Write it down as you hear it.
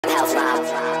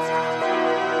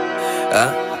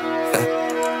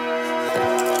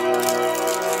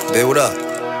Babe, what up?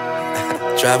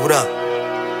 Drive, what up?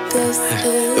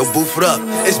 Yo, boof, what up?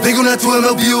 It's big on that 2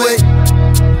 MLBUA.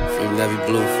 Free Navy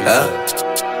Blue, free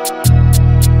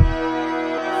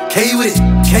K with it,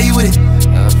 K with it.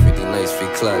 free the nice,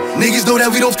 free class. Niggas know that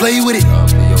we don't play with it.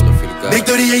 Free Yola, free the guy. Big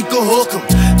 38 go hawk 'em.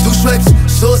 2 stripes,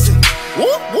 saucing.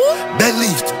 Bentley,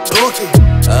 talking.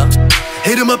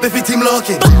 Hit him up if he team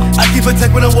locking. I keep a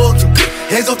tech when I'm walking.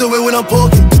 Hands off the way when I'm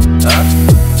walking.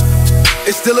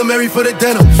 It's still a Mary for the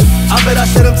denim. I bet I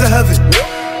send him to heaven.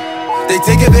 They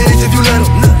take advantage if you let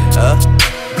them.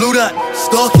 Blue dot,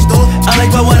 stalking. I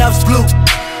like my white ops blue.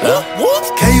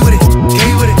 K with it, K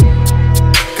with it.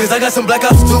 Cause I got some black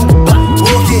ops too.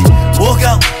 Walk in, walk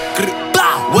out.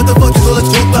 What the fuck is all the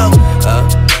talk about?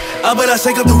 I bet I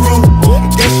shake up the room.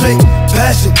 Get straight,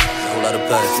 passion. A whole lot of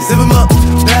passion. Zip him up,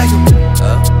 bag him.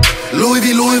 Louis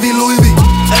V, Louis V, Louis V.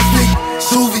 SP,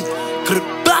 Suvi.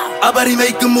 I bet he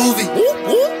make a movie.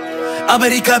 I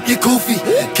bet he cop your koofy.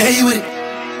 K with it.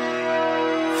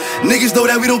 Niggas know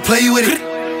that we don't play with it.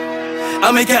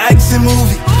 I make an action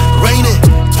movie. Raining,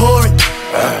 pouring.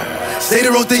 Say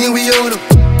the wrong thing and we own them.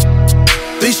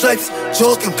 3 stripes,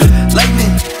 chalking.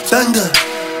 Lightning, thunder.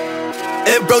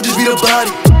 And bro just beat a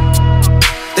body.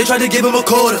 They tried to give him a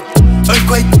quarter.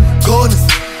 Earthquake, corners.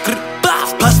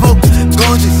 Pop smoke,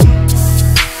 gorgeous.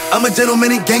 I'm a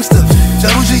gentleman and gangster.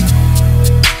 Double G.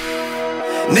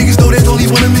 Niggas know there's only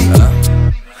one of me.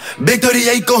 Big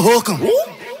 38 go hawk 'em.